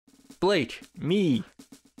Blake. Me.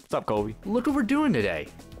 What's up, Kobe? Look what we're doing today.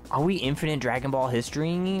 Are we infinite Dragon Ball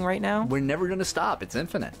history right now? We're never gonna stop. It's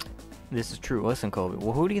infinite. This is true. Listen, Kobe.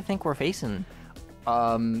 Well, who do you think we're facing?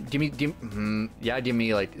 Give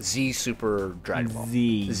me like Z Super Dragon Ball.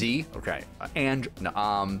 Z. Okay. And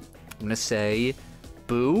I'm gonna say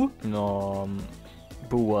Boo. No.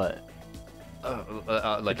 Boo what?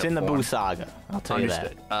 Like it's in the Boo saga. I'll tell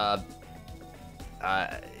Understood. you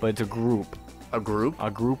that. But it's a group. A group? A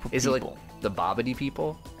group of Is people. It like the Bobbity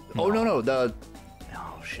people? No. Oh no.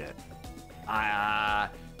 Oh shit. I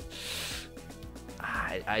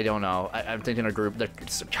don't know. I'm thinking a group.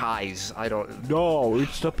 It's Kai's. I don't. No,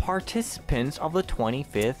 it's the participants of the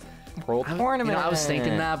 25th World Tournament. I was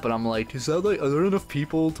thinking that, but I'm like, is that like, are there enough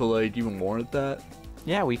people to like even warrant that?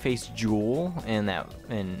 Yeah, we faced Jewel and that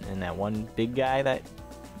one big guy that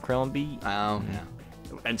Krillin beat. Yeah.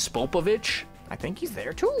 And Spopovich? I think he's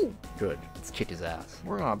there too. Good. Let's kick his ass.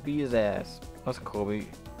 We're gonna beat his ass. Listen, Kobe,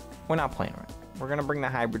 we're not playing right. We're gonna bring the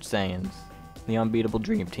Hybrid Saiyans, the unbeatable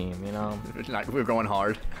dream team. You know. We're going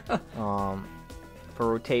hard. For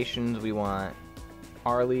rotations, we want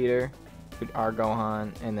our leader, our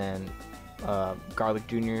Gohan, and then Garlic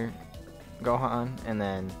Jr. Gohan, and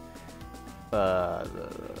then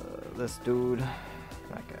this dude,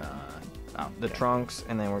 the Trunks,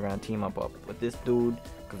 and then we're gonna team up with this dude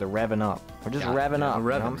because they're revving up. We're just revving up.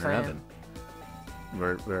 We're you know what I'm saying?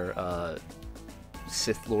 We're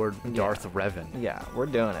Sith Lord Darth Revan. Yeah, we're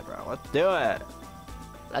doing it, bro. Let's do it.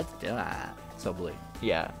 Let's do it. So Blake.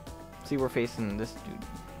 Yeah. See, we're facing this dude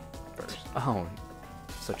first. Oh,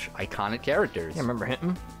 such iconic characters. Yeah, remember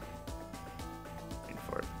him? Wait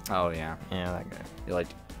for it. Oh yeah. Yeah, that guy. You're like,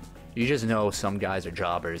 you just know some guys are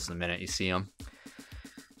jobbers the minute you see them.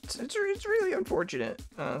 It's really unfortunate,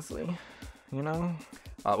 honestly. You know.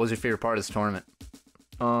 What was your favorite part of this tournament?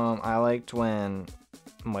 I liked when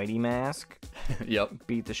Mighty Mask Yep.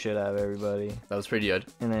 beat the shit out of everybody. That was pretty good.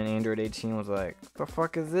 And then Android 18 was like, the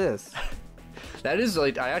fuck is this? That is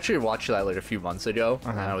like, I actually watched that like a few months ago,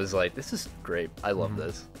 and I was like, this is great. I love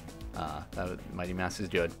this. Mighty Mask is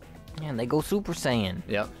good. Yeah, and they go Super Saiyan.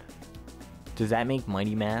 Yep. Does that make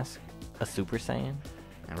Mighty Mask a Super Saiyan?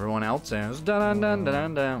 Everyone else is dun dun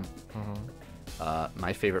dun dun dun.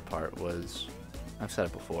 My favorite part was, I've said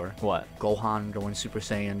it before. What? Gohan going Super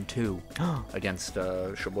Saiyan 2 against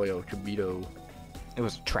Shibuya Kibito. It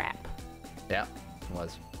was a trap. Yeah, it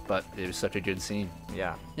was. But it was such a good scene.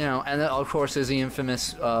 Yeah. You know, and then, of course, there's the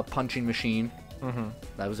infamous punching machine.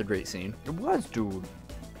 That was a great scene. It was, dude.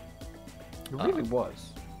 It really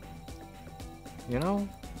was. You know?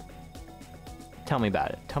 Tell me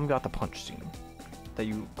about it. Tell me about the punch scene that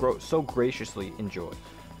you so graciously enjoy.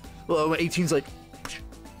 Well, when 18's like...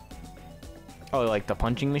 Oh, like the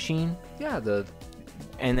punching machine? Yeah, the...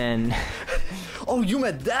 And then... Oh, you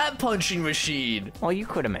meant that punching machine! Well, you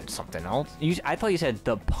could have meant something else. I thought you said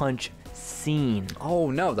the punch scene. Oh,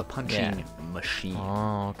 no, the punching machine.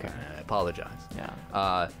 Oh, okay. I apologize.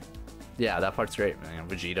 Yeah. Yeah, that part's great. Man.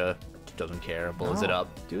 Vegeta doesn't care, blows it up.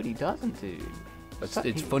 Dude, he doesn't, dude.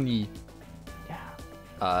 It's funny.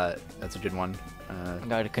 Yeah. That's a good one. You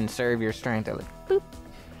gotta conserve your strength. I like, boop.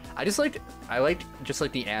 I liked just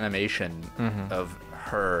like the animation of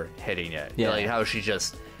her hitting it. Yeah. Like how she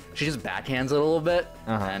just backhands it a little bit,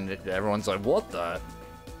 and everyone's like, "What the?"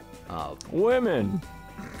 Women.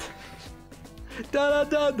 Da da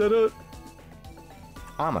da da da.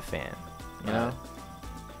 I'm a fan. You know.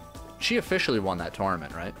 She officially won that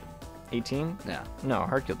tournament, right? 18? Yeah. No,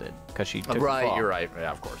 Hercule did because she took the Right, fall. you're right.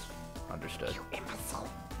 Yeah, of course. Understood.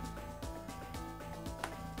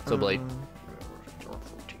 So Blade,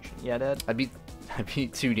 Yeah, Dad. I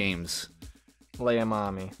beat 2 games Leia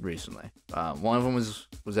Mommy. recently. One of them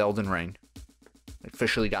was Elden Ring. I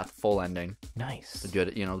officially got the full ending. Nice. The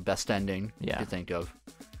good, the best ending you Yeah. could think of.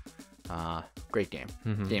 Great game.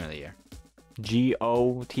 Game of the year.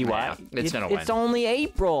 GOTY. Yeah, it's gonna win. It's only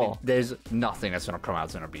April. There's nothing that's gonna come out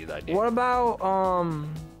that's gonna be that game. What about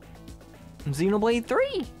Xenoblade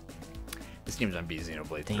 3? This game's gonna be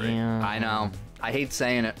Xenoblade 3. Damn. I know. I hate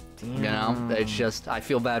saying it. Damn. You know, it's just I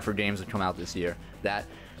feel bad for games that come out this year. That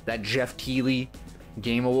Jeff Keighley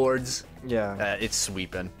Game Awards. Yeah. It's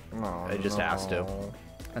sweeping. Oh, It just has to.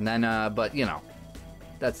 And then, but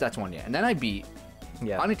that's one game. And then I beat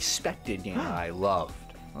unexpected game that I loved.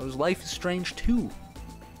 It was Life is Strange 2.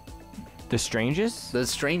 The Strangest? The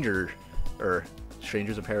Strangers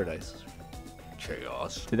of Paradise.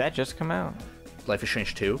 Chaos. Did that just come out? Life is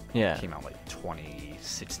Strange 2? Yeah. Came out like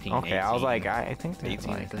 2016. Okay, 18. I was like, I think they're 18,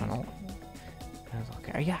 I like, think. I was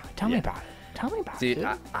okay. Yeah, tell me about it. Tell me about See, it. Dude.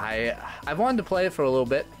 I've wanted to play it for a little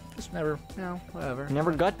bit. just never, whatever.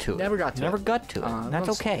 Never got to it. Never got to it. That's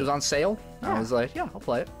okay. It was on sale. Yeah. I was like, yeah, I'll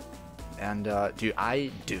play it. And dude,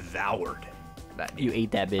 I devoured that game. You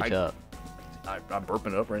ate that bitch up. I'm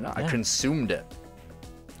burping it up right now. Yeah. I consumed it.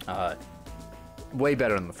 Way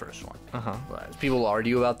better than the first one. People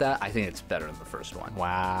argue about that. I think it's better than the first one.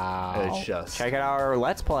 Wow. It's just... Check out our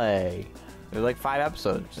Let's Play. There's like 5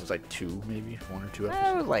 episodes. It was like 2, maybe 1 or 2 It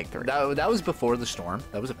episodes. was like 3. That was before the storm.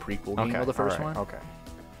 That was a prequel game of the first one. Okay.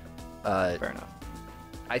 Fair enough.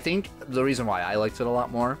 I think the reason why I liked it a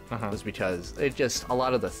lot more was because it just a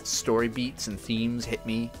lot of the story beats and themes hit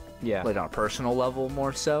me, like on a personal level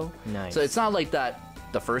more so. Nice. So it's not like that.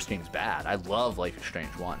 The first game's bad. I love Life is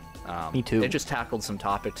Strange 1. Me too. It just tackled some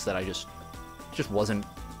topics that I just wasn't.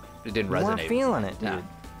 It didn't resonate. You weren't feeling it, dude. Yeah.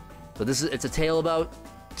 But it's a tale about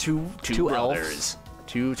two brothers, elves.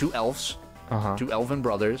 two elves, 2 elven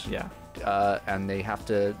brothers. Yeah. And they have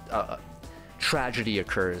to. Tragedy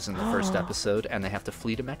occurs in the first episode, and they have to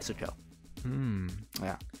flee to Mexico.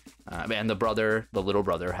 Yeah. And the little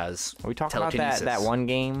brother has. Are we talking about that one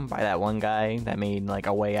game by that one guy that made like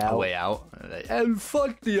A Way Out? A Way Out. And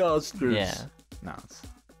fuck the Oscars. Yeah. No.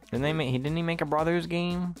 Didn't he make a Brothers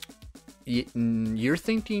game? You're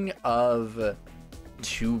thinking of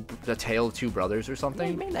The Tale of Two Brothers or something?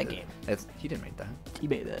 He made that game. He didn't make that. He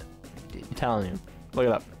made that. He did. I'm telling you. Look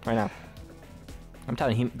it up right now. I'm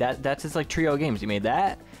telling you, that's his like trio games. He made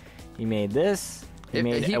that. He made this. He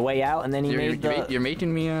made A Way Out, and then You're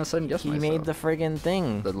making me second guess myself. He made the friggin'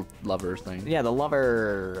 thing. The lover thing. Yeah, the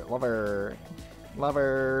lover. What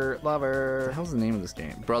the hell's the name of this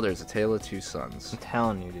game? Brothers, A Tale of Two Sons. I'm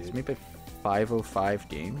telling you, dude. It's made by 505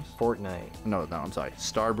 Games? Fortnite. No, I'm sorry.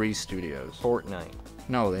 Starbreeze Studios. Fortnite.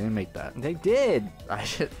 No, they didn't make that. They did.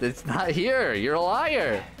 It's not here. You're a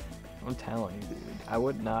liar. I'm telling you, dude. I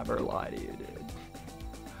would never lie to you, dude.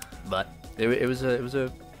 But it was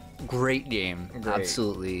a great game. Great.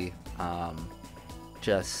 Absolutely,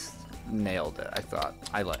 just nailed it. I thought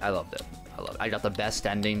I loved it. I got the best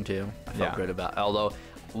ending too. I felt good about. Although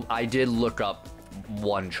I did look up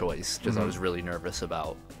one choice because I was really nervous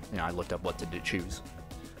about. I looked up what to choose.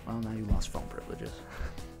 Well, now you lost phone privileges.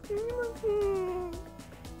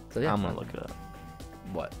 So yeah, I'm gonna look it up.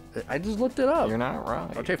 What? I just looked it up. You're not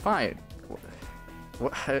right. Okay, fine.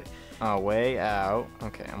 What? A Way Out.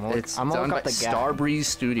 Okay, I'm gonna look up the guide. Starbreeze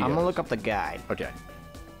Studios. I'm gonna look up the guide. Okay.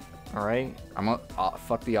 All right. I'm gonna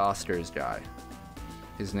fuck the Oscars guy.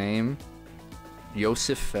 His name,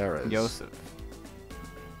 Josef Fares. Joseph.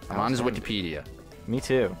 I'm on his Wikipedia. Me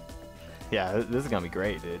too. Yeah, this is gonna be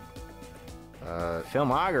great, dude.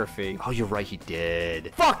 Filmography. Oh, you're right. He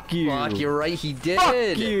did. Fuck you. Fuck, you're right. He did.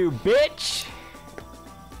 Fuck you, bitch.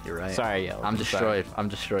 You're right. Sorry, yo. I'm destroyed. I'm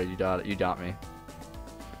destroyed. You got me.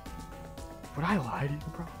 Would I lie to you,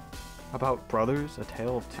 bro? About Brothers, A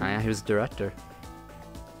Tale of Two? He was the director.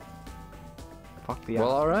 Fuck the Well,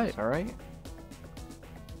 Oscars, all right. All right.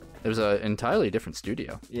 It was an entirely different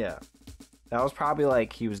studio. Yeah. That was probably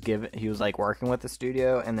like he was like working with the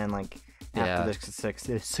studio, and then like after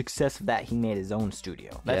the success of that, he made his own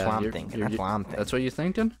studio. That's what I'm thinking. That's what you're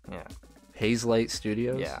thinking? Yeah. Hazelight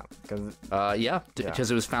Studios? Yeah.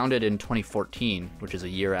 Because it was founded in 2014, which is a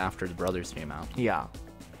year after the Brothers came out. Yeah.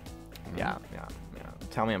 Yeah.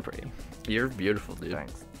 Tell me I'm pretty. You're beautiful, dude.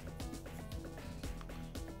 Thanks.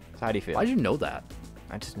 So how do you feel? Why'd you know that?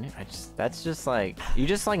 I just knew. That's just like you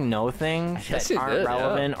just like know things that aren't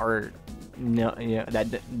relevant or no,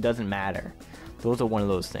 that doesn't matter. Those are one of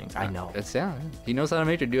those things. I know. He knows how to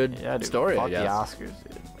make a good story. Fuck I guess. the Oscars,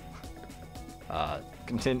 dude.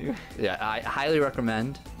 Continue. Yeah, I highly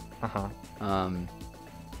recommend. You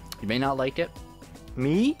may not like it.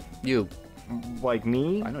 Me? You. Like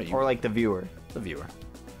me? I know you. Or like the viewer? The viewer.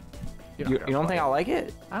 You don't think I'll like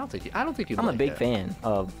it? I don't think you. I'm a big fan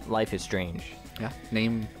of Life is Strange. Yeah.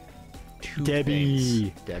 Name 2 Debbie.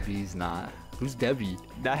 things. Debbie's not. Who's Debbie?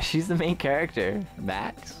 She's the main character.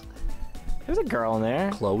 Max? There's a girl in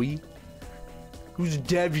there. Chloe? Who's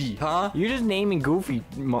Debbie, huh? You're just naming goofy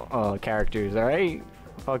characters, alright?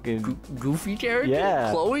 Fucking... Goofy character?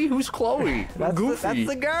 Yeah. Chloe? Who's Chloe? Goofy. That's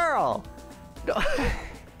the girl. No.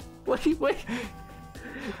 Wait.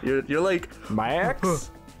 You're like...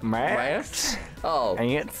 Max? Oh.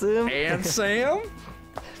 Aunt Sam? And Sam?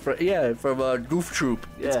 From Goof Troop.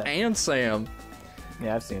 Yeah. It's Aunt Sam.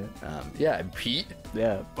 Yeah, I've seen it. And Pete.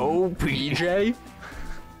 Yeah. PJ.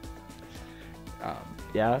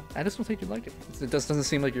 Yeah? I just don't think you'd like it. It just doesn't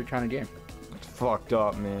seem like your kind of game. It's fucked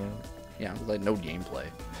up, man. Yeah, like no gameplay.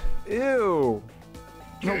 Ew.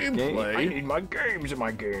 Gameplay? I need my games in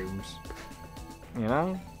my games. You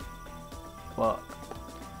know? Well,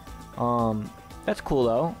 that's cool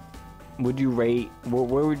though. would you rate?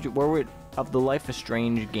 Where would of the Life is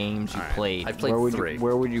Strange games you played? I've played 3.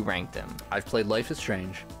 Where would you rank them? I've played Life is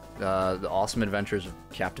Strange, The Awesome Adventures of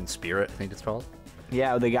Captain Spirit, I think it's called.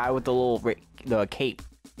 Yeah, the guy with the cape.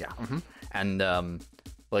 Yeah. And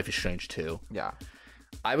Life is Strange 2. Yeah.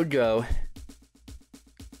 I would go.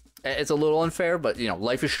 It's a little unfair, but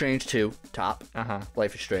Life is Strange 2 top.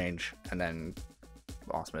 Life is Strange, and then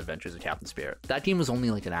Awesome Adventures of Captain Spirit. That game was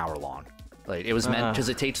only like an hour long. Like it was meant because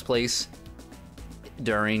it takes place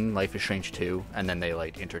during Life is Strange 2, and then they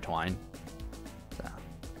like intertwine. So.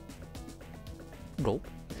 Gulp.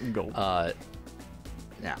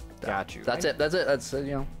 Yeah. Got you. That's it. That's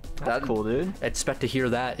That's cool, dude. Expect to hear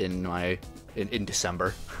that in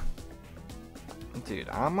December. Dude,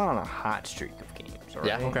 I'm on a hot streak of games. Right?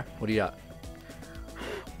 Yeah. Okay. What do you got?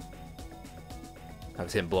 That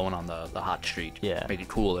was him blowing on the hot streak. Yeah. Made it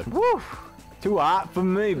cooler. Woo! Too hot for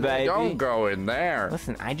me, baby. Don't go in there.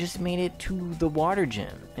 Listen, I just made it to the water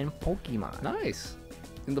gym in Pokemon. Nice.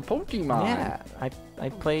 In the Pokemon. Yeah. I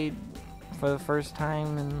played for the first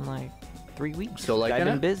time in like 3 weeks. Still liking it? I've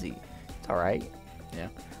been busy. It's all right. Yeah.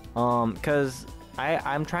 Cause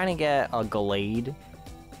I'm trying to get a Glade,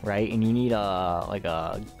 right? And you need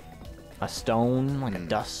a stone, like a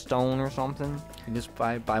dust stone or something. You can just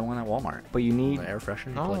buy one at Walmart. But you need the air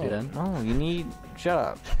freshener. Plug it in. No, you need. Shut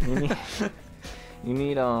up. You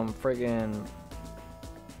need friggin'.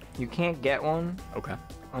 You can't get one. Okay.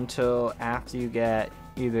 Until after you get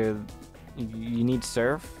either you need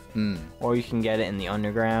surf, or you can get it in the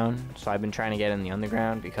underground. So I've been trying to get it in the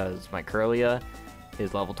underground because my Curlia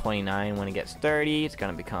is level 29. When it gets 30, it's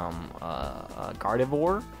gonna become a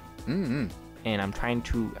Gardevoir. And I'm trying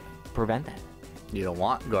to prevent that. You don't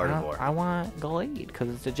want Gardevoir. I want Glade because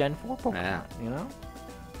it's a Gen 4 Pokemon. Yeah. You know.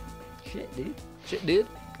 Shit, dude.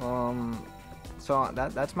 So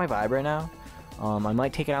that's my vibe right now. I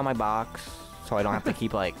might take it out of my box so I don't have to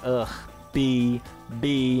keep like B,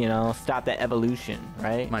 stop that evolution,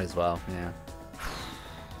 right? Might as well, yeah.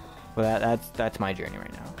 But that's my journey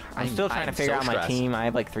right now. I'm still trying to figure out my team. I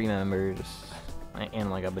have like 3 members and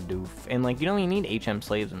like a Bidoof, and like you don't even need HM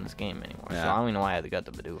slaves in this game anymore. Yeah. So I don't even know why I got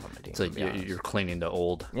the Bidoof on my team. So you're clinging to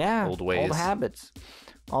old ways, old habits.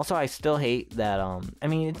 Also, I still hate that. I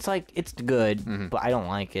mean, it's like it's good, but I don't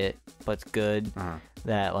like it. But it's good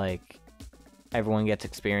that like everyone gets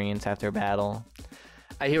experience after a battle.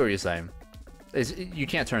 I hear what you're saying. You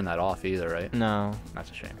can't turn that off either, right? No, that's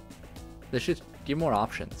a shame. They should give more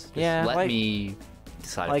options. Just yeah, let me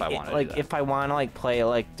decide if I want to. Like if I want to like play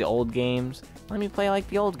like the old games, let me play like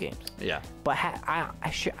the old games. Yeah. But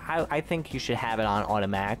I think you should have it on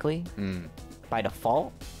automatically by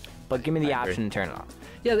default. But give me the option to turn it off.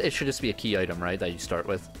 Yeah, it should just be a key item, right, that you start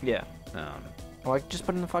with. Yeah. Or like just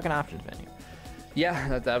put it in the fucking options menu.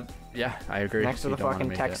 Yeah, yeah, I agree. Next to the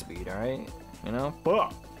fucking text speed, all right? You know?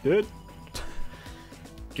 Fuck, dude.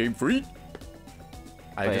 Game free.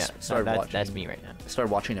 I just started watching. That's me right now. I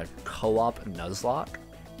started watching a co-op Nuzlocke.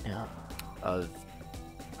 Yeah.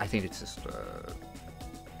 I think it's just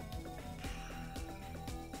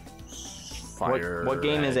Fire. What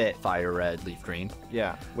game is it? Fire Red, Leaf Green.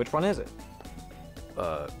 Yeah. Which one is it?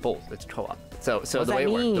 Both. It's co-op. So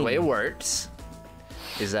the way it works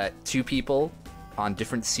is that 2 people on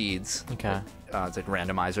different seeds. Okay. It's like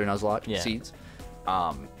randomizer Nuzlocke seeds.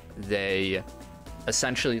 They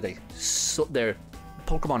essentially their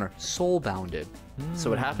Pokemon are soul bounded. So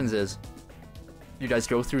what happens is you guys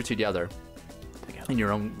go through together in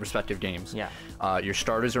your own respective games. Yeah. Your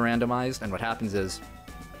starters are randomized, and what happens is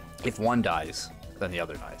if one dies, then the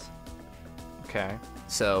other dies. Okay.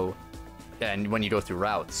 So, and when you go through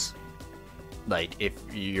routes, like if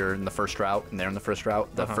you're in the first route and they're in the first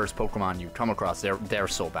route, the first Pokemon you come across, they're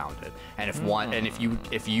soul bounded. And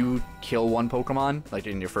if you kill one Pokemon, like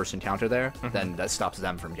in your first encounter there, then that stops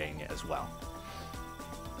them from getting it as well.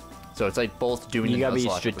 So it's like both doing. You gotta be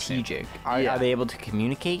strategic. Are they able to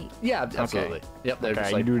communicate? Yeah, absolutely. Okay. Yep. They're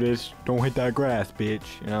just like, you do this. Don't hit that grass,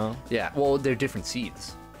 bitch. You know. Yeah. Well, they're different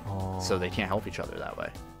seeds, so they can't help each other that way.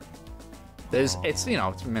 It's it's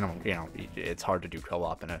minimum. It's hard to do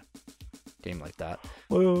co-op in a game like that.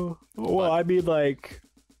 Well, I mean like.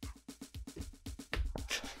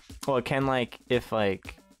 Well, it can like if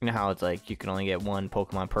like you know how it's like you can only get one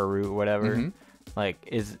Pokemon per route or whatever. Like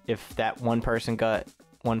if that one person got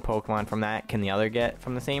one Pokemon from that, can the other get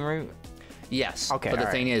from the same route? Yes. Okay. But the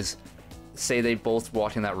thing is, say they both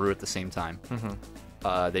walk in that route at the same time.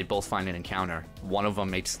 They both find an encounter. One of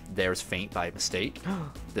them makes theirs faint by mistake.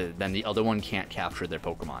 Then the other one can't capture their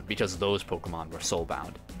Pokemon because those Pokemon were soul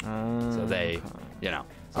bound. So they, So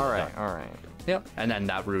all right. Yep. And then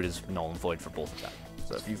that route is null and void for both of them.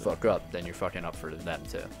 So if you fuck up, then you're fucking up for them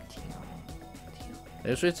too.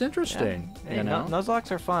 It's interesting. Yeah. You know,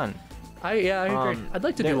 Nuzlocke are fun. I agree. I'd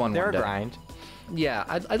like to do one. They're one day. a grind. Yeah,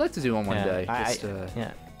 I'd like to do one day.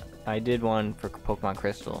 I did one for Pokemon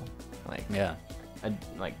Crystal, like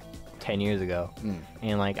 10 years ago,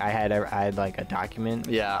 and like I had like a document.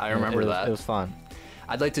 Yeah, I remember that. It was fun.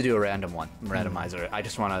 I'd like to do a randomizer.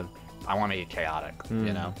 I want to make it chaotic,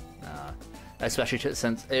 you know, especially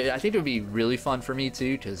since I think it would be really fun for me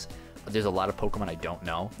too, because there's a lot of Pokemon I don't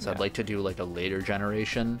know, so I'd like to do like a later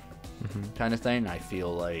generation kind of thing. I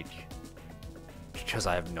feel like because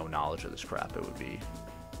I have no knowledge of this crap, it would be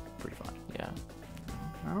pretty fun. Yeah.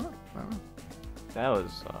 I don't know. That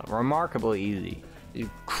was remarkably easy. You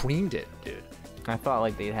creamed it, dude. I thought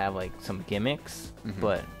like they'd have like some gimmicks,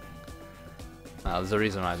 but there's a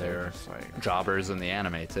reason why they're like jobbers in the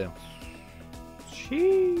anime too.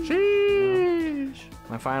 Sheesh.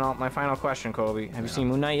 My final question, Kobe. Have you seen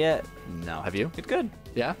Moon Knight yet? No. Have you? It's good.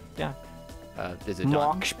 Yeah. Yeah. Is it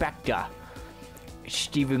Mark done? Spector,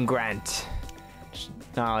 Stephen Grant.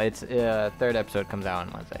 No, it's third episode comes out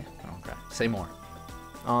on Wednesday. Okay. Say more.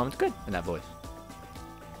 It's good. In that voice.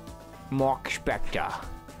 Mark Spector.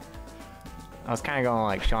 I was kind of going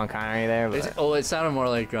like Sean Connery there, but it sounded more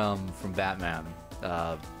like from Batman.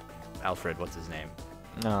 Alfred, what's his name?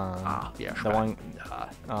 yeah, the one.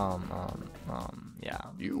 Yeah.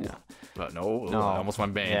 You. Yeah. No, I almost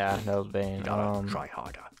went Bane. Yeah, that was Bane. You gotta try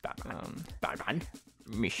harder, Batman. Batman.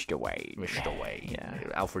 Mr. Wade. Mr. Wade. Yeah.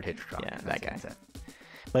 Alfred Hitchcock. Yeah, that guy. It.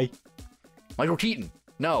 Like Michael Keaton.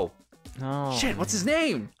 No. No. Shit, what's his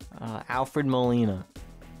name? Alfred Molina.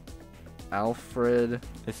 Alfred.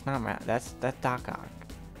 It's not Matt. That's Doc Ock.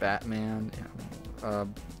 Batman.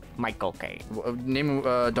 Michael Caine. Name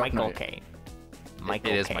Dark Michael Knight. Caine. It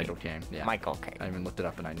is Michael Caine. Yeah. Michael Caine. I even looked it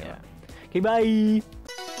up and I knew it. Okay, bye.